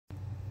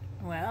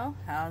Well,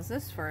 how's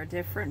this for a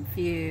different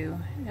view?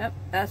 Yep,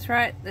 that's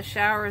right. The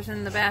shower's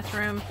in the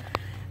bathroom.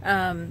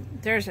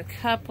 There's a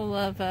couple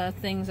of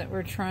things that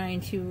we're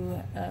trying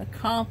to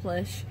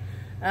accomplish.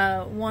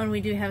 One,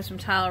 we do have some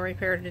tile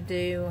repair to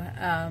do.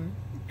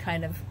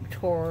 Kind of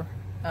tore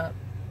up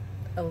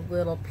a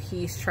little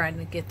piece trying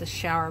to get the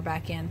shower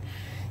back in.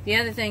 The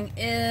other thing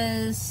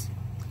is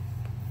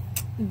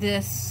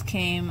this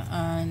came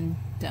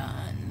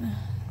undone.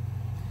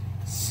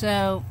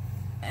 So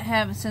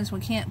since we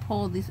can't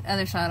pull the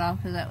other side off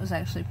because that was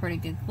actually pretty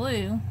good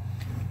glue,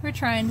 we're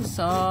trying to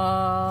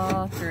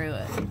saw through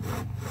it.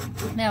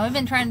 Now, we've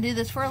been trying to do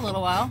this for a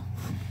little while.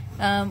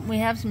 We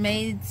have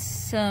made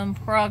some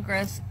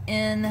progress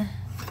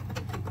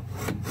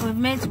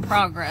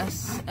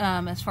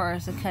as far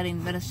as the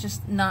cutting, but it's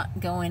just not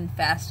going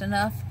fast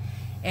enough.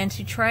 And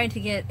to try to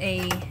get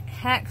a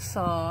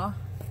hacksaw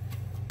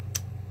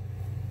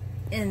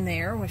in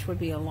there, which would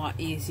be a lot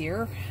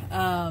easier,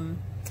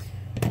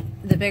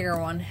 the bigger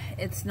one,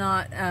 it's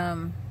not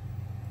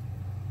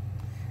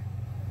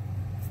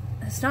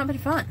been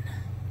fun.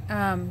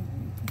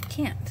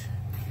 Can't.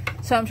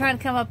 So I'm trying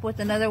to come up with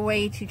another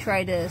way to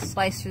try to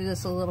slice through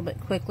this a little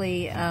bit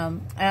quickly. I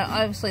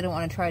obviously don't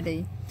want to try to,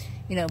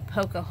 you know,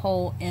 poke a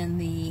hole in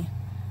the,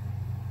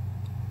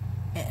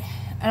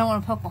 I don't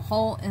want to poke a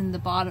hole in the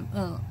bottom.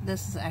 Oh,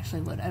 this is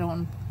actually wood. I don't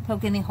want to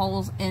poke any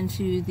holes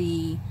into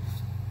the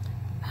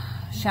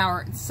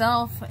shower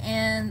itself,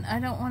 and I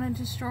don't want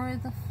to destroy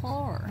the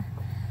floor.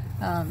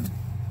 But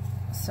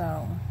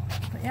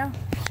yeah,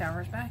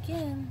 shower's back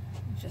in.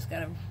 Just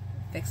gotta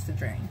fix the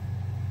drain.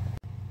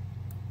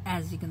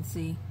 As you can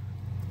see,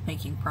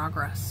 making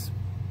progress.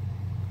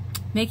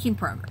 Making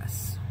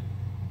progress.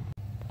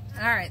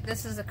 Alright,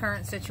 this is the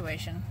current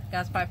situation.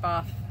 Gas pipe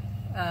off.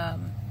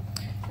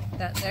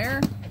 That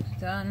there,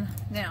 done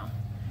now.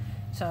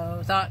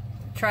 So thought,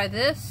 try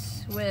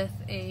this with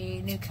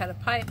a new cut of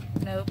pipe.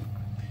 Nope.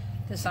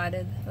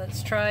 Decided,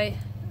 let's try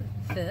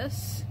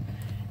this.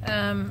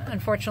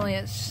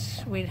 Unfortunately,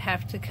 we'd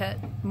have to cut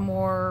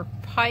more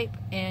pipe,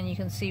 and you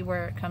can see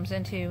where it comes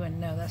into, and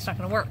no, that's not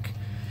going to work.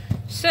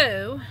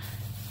 So,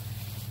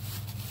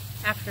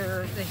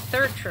 after the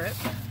third trip,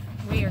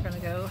 we are going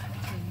to go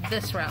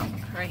this route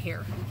right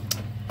here.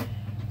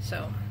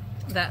 So,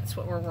 that's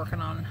what we're working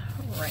on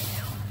right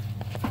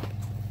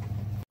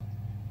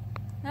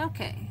now.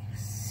 Okay,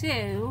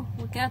 so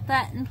we got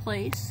that in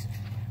place.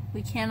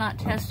 We cannot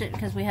test it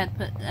because we had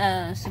to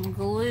put some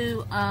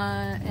glue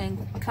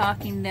and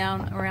caulking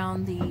down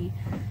around the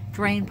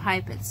drain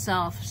pipe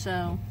itself.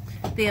 So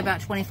it'll be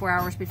about 24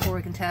 hours before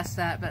we can test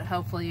that, but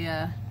hopefully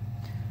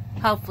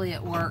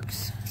it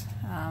works.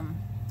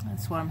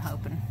 That's what I'm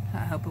hoping.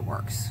 I hope it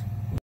works.